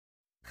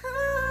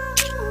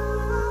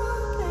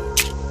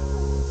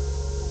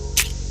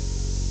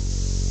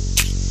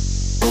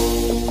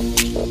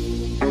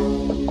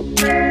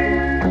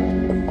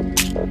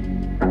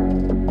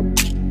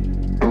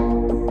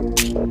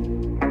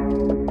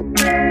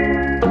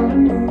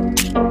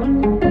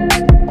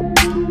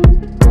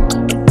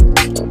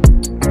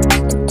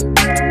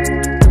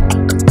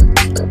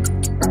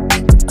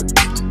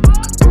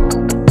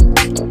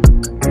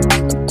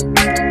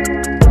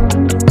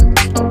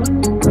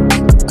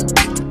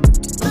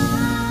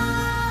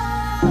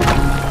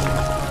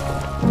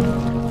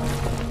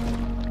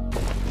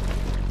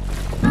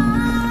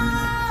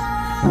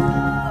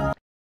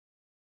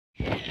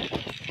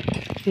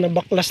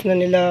Nabaklas na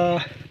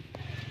nila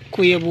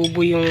Kuya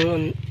Bubo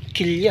yung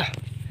kilya.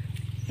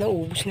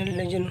 Naubos na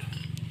nila dyan.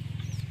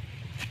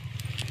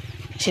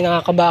 Kasi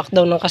nakakabaak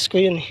daw ng kasko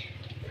yun eh.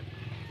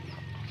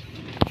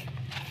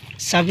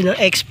 Sabi ng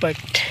expert.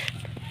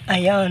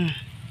 Ayan.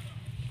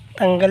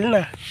 Tanggal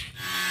na.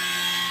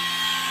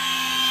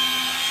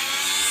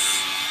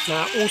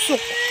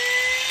 Nausok.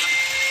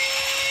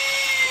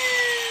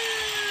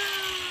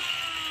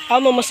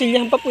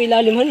 Mamasilyahan pa po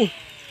ilalim han eh.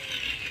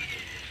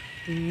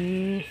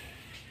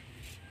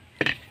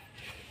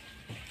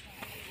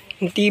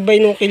 Ang tibay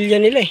nung kilya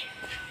nila eh.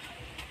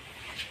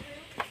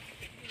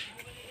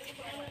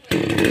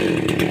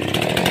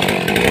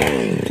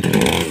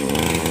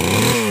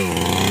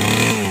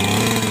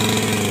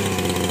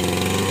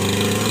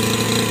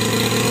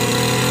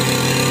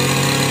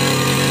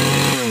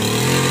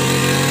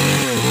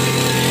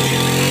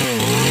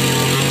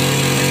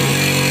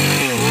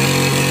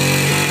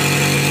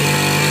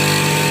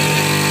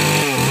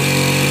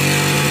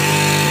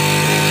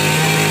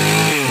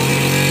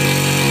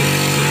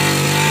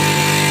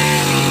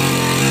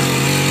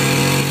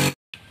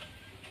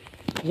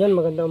 Yan,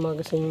 magandang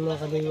umaga sa inyo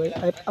mga kadiway.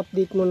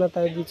 Update muna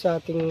tayo dito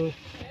sa ating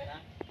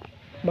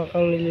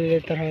bangkang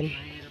nilileterahan.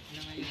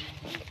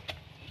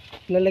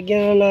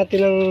 Nalagyan na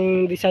natin ng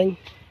design.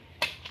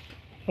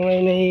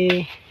 Ngayon ay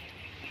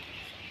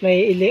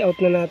i-layout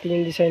na natin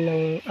yung design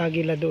ng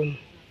agila doon.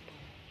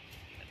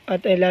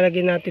 At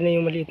ilalagyan natin na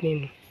yung maliit na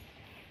yun.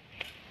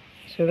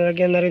 So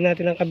nalagyan na rin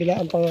natin ang kabila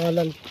ang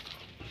pangalan.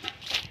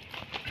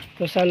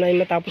 So sana ay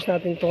matapos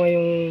natin ito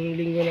ngayong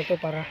linggo na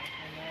to para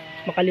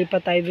makalipat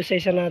tayo doon sa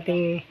isa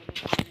nating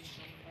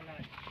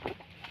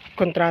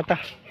kontrata.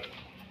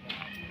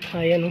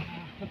 Ayan oh.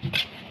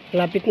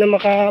 Lapit na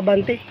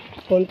makabante.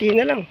 Konti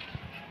na lang.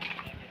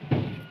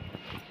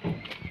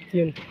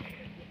 Yun.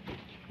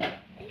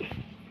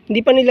 Hindi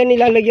pa nila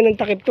nilalagyan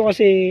ng takip to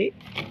kasi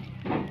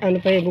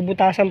ano pa eh,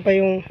 bubutasan pa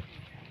yung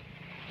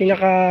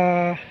pinaka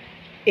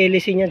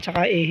hélice niyan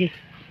tsaka ehe.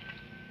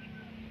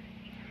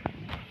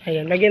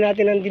 Ayan, lagyan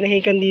natin ng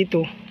dinahikan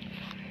dito.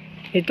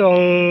 Ito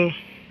ang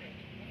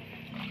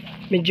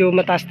medyo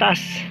mataas-taas.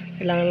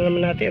 Kailangan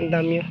naman natin ang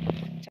damyo.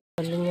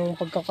 Ano yung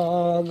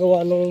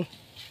pagkakagawa ng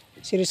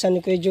sirisan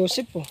ni Kuya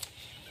Joseph oh.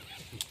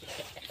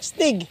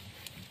 Stig.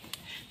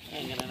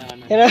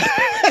 Yan.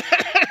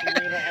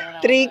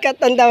 3-cut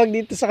ang tawag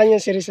dito sa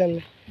kanyang sirisan.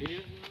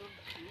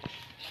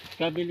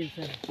 Kabilis.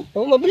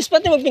 Oh, mabilis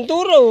pati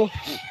magpintura oh.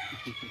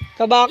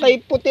 Kabakay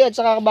puti at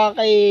saka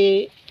kabakay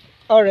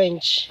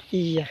orange.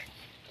 Iya.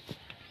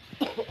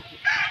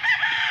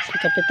 Si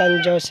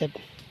Kapitan Joseph.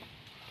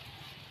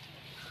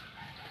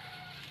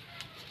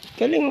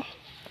 Galing.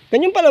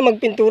 Ganyan pala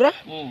magpintura?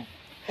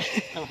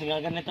 Tapos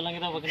gaganito lang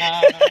ito pag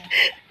na...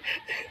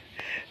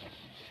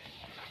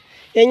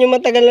 Yan yung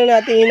matagal na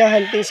natin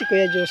hinahunting si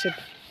Kuya Joseph.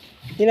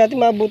 Hindi natin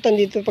maabutan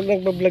dito pag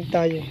nagbablog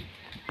tayo.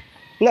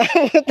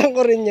 Naabutan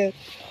ko rin yan.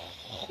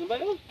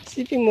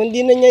 Sipin mo,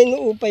 hindi na niya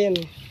inuupa yan.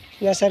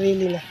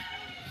 Nasarili na.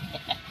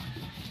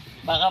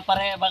 Baka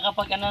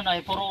pag ano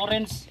na, puro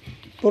orange.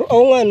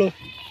 Oo nga no.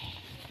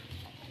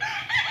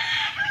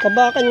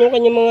 Kabakan yung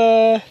kanyang mga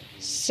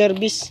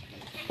service.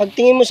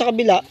 Pagtingin mo sa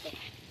kabila,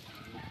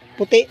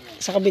 puti,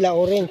 sa kabila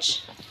orange.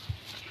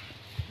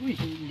 Uy,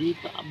 hindi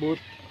pa abot.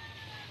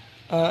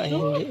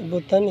 Hindi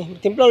abutan eh.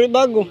 Timpla ulit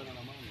bago.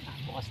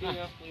 Bukas na.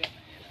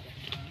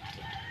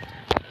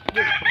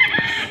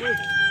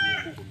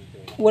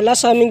 Wala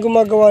sa amin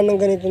gumagawa ng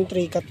ganitong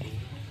 3-cut.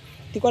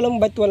 Hindi ko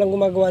alam ba't walang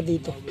gumagawa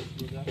dito.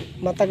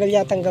 Matagal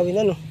yatang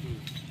gawin ano.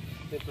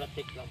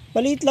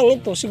 Maliit lang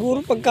ito.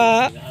 Siguro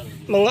pagka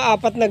mga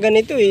 4 na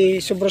ganito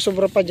eh,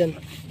 sobra-sobra pa dyan.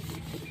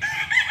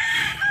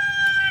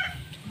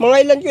 Mga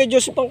ilan Kuya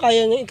Joseph ang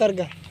kaya nyo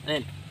ikarga?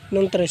 Ayun.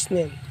 Nung 3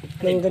 na yan.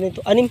 Nung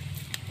ganito. 6.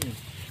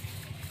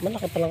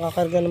 Malaki palang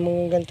kakarga ng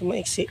mga ganito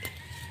maiksi.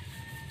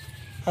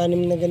 6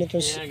 na ganito.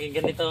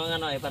 Ganito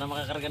ang ano eh, para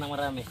makakarga ng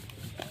marami.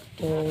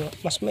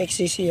 Mas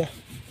maiksi siya.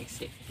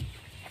 Iksi.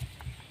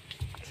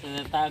 So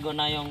natago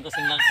na yung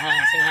kasing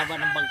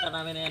haba ng bangka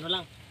namin na ano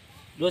lang.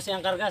 12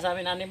 ang karga, sa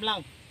amin 6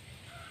 lang.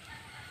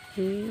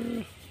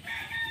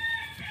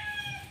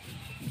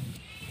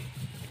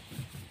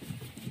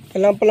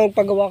 Kailangan palang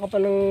pagawa ka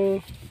pa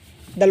ng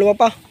 2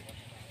 pa.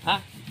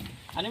 Ha?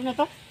 6 na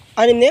to?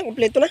 6 na yan,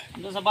 kompleto na.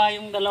 Doon sa bahay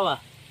yung 2.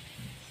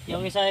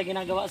 Yung isa ay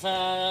ginagawa sa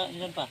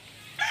yun pa.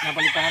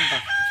 Napalitahan pa.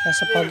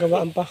 Nasa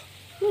pagawaan pa.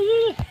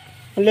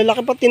 Ang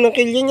lalaki pati ng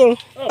kilya niya.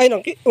 Ay,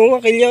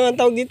 kilya nga ang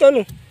tawag dito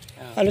ano.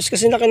 Halos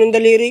kasi laki ng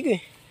daliri ko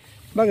eh.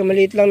 Baga,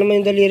 maliit lang naman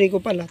yung daliri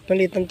ko pala.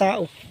 Maliit ng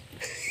tao.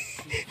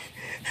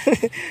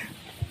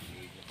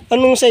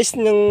 Anong size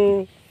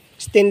ng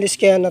stainless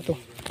kaya na to?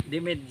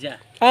 Dimedya.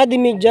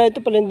 Dimedya.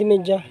 Ito pala yung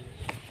dimedya.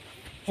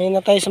 Ayun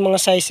na tayo sa mga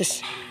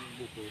sizes.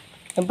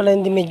 Yan pala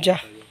yung dimedya.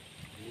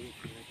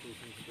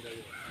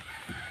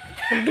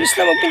 Ang bilis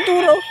na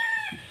magpintura oh.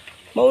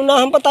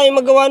 Maunahan pa tayo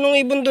magawa ng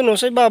ibon dun oh,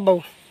 sa ibabaw.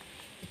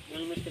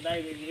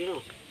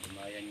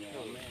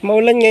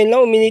 Maulan ngayon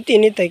lang,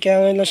 uminit-init eh.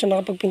 Kaya ngayon lang siya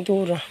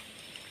nakapagpintura.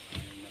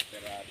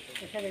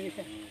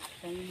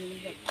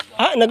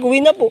 Nag-uwi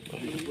na po.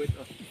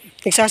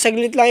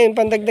 Nagsasaglit lang yun,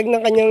 pandagdag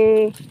ng kanyang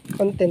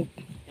content.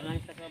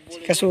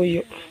 Si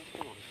Kasuyo.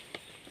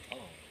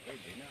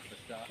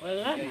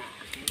 Wala na.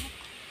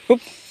 Oop.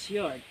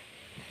 Short.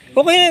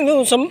 Okay na,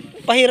 no?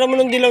 Pahiram mo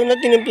ng dilaw na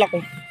tinimpla ko.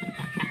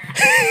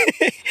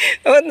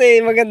 Dapat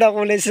na maganda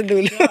kulay sa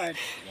dulo.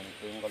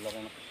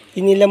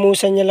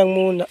 Inilamusan niya lang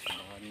muna.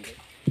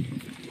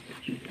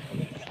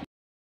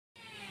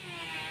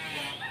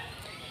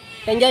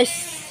 Yan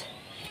guys.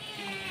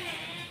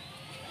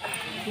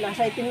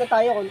 Nasa itim na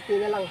tayo, konti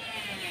na lang.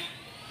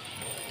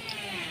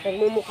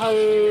 Nagmumukhang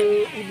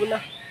ibon na.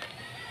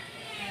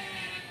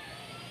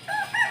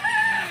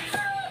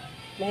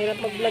 Mahirap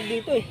mag-vlog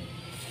dito eh.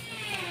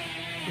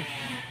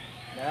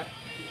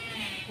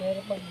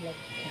 Mahirap mag-vlog.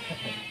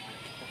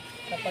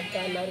 Kapag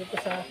ka narito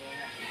sa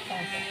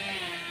taas.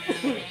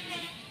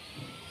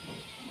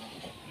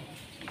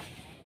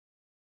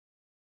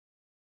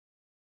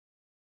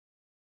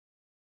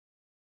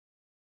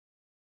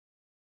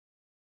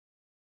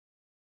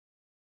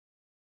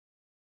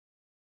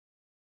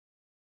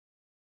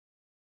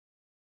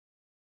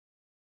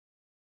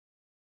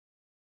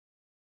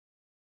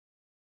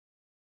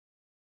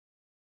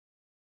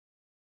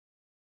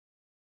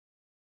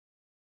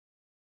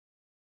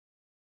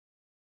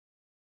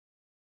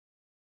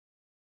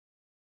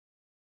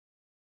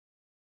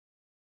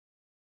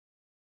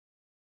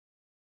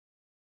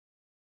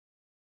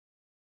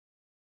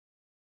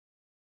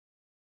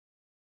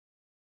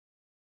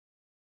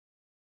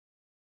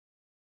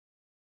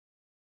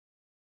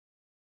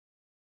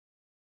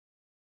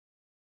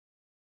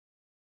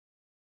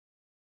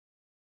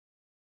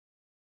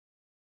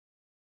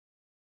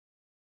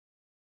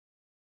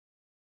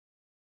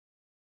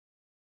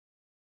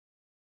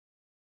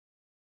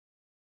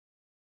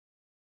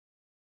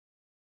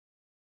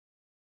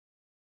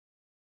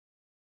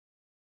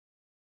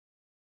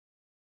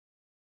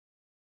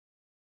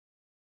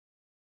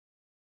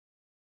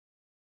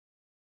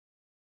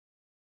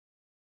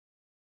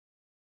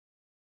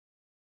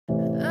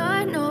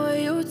 I know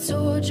you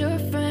told your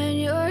friend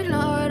you're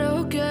not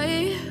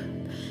okay,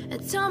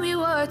 and tell me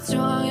what's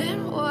wrong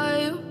and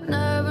why you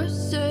never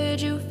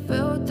said you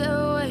felt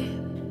that way.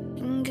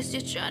 And guess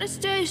you're trying to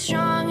stay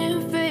strong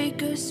and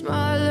fake a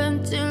smile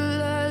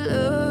until I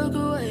look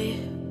away.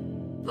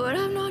 But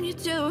I've known you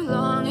too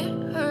long,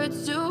 it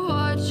hurts to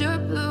watch your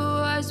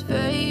blue eyes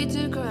fade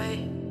to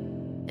gray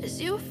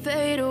as you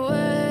fade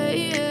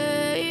away.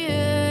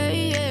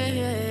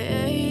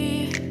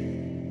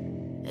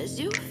 As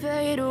you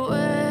fade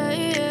away.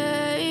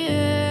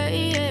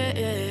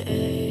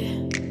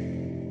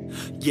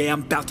 Yeah,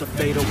 I'm about to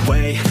fade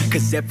away,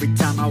 cause every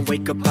time I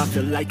wake up I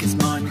feel like it's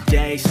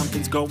Monday.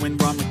 Something's going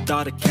wrong with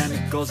all the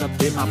chemicals up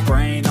in my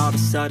brain. All of a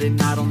sudden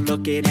I don't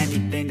look at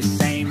anything the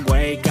same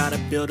way. Got a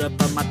build up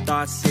of my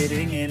thoughts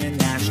sitting in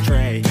an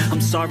ashtray. I'm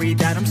sorry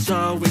that I'm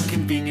so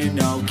inconvenient,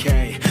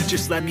 okay.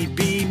 Just let me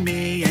be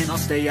me and I'll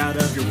stay out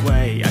of your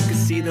way. I can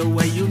see the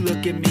way you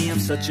look at me, I'm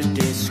such a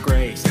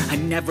disgrace. I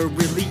never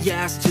really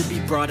asked to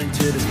be brought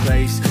into this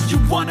place. You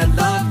wanna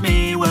love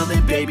me? Well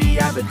then baby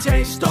I have a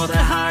taste. All the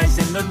highs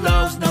and the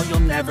lows, no you'll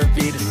never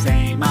be the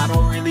same. I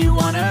don't really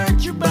wanna hurt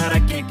you but I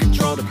can't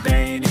control the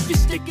pain. If you're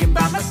sticking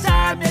by my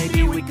side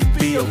maybe we could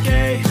be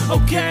okay.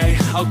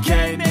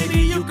 Okay, maybe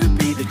you could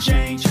be the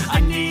change I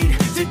need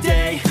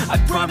today.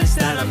 I promise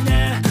that I've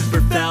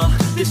never felt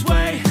this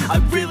way. I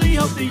really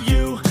hope that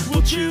you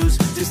will choose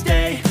to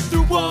stay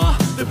through all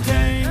the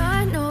pain.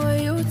 I know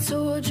you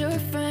told your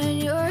friend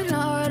you're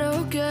not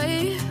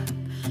okay,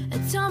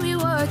 and tell me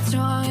what's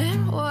wrong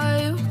and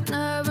why you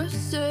never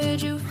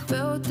said you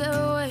felt that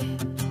way.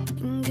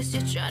 And guess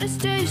you're trying to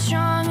stay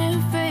strong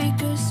and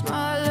fake a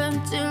smile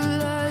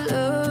until I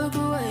look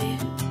away.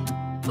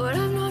 But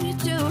I've known you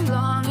too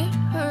long, it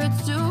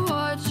hurts to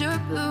watch your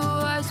blue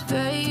eyes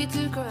fade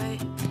to gray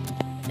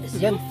as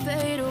you Yan.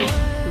 fade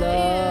Na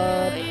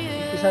away.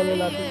 umpisa na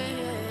natin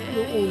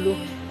yung ulo.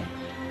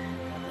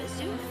 As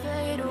you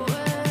fade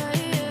away.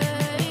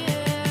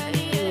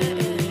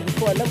 Hindi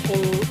ko alam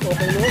kung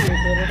okay na yun,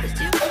 pero As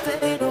you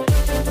fade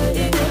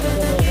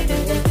away.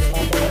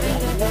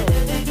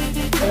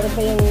 meron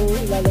pa yung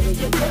ilalagay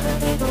dyan.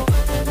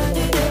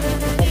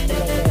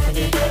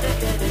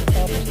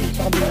 Tapos dito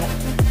sa kabila.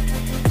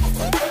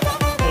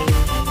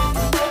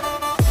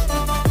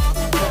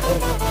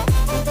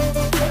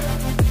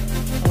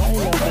 Ay,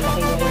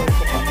 nakalaki nga yung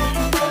tuka.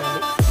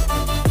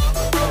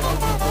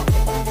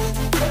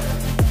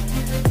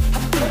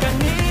 I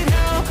need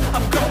help,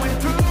 I'm going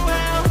through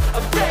hell.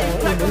 A face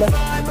like a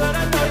fire, but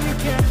I know you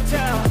can't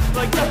tell.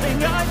 Like nothing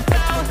I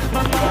found,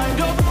 my mind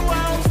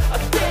overwhelms. I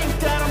think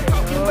that I'm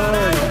broken, but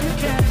I know you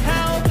can't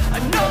help. I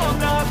know I'm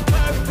not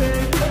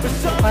perfect, but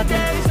some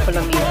days I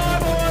feel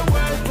more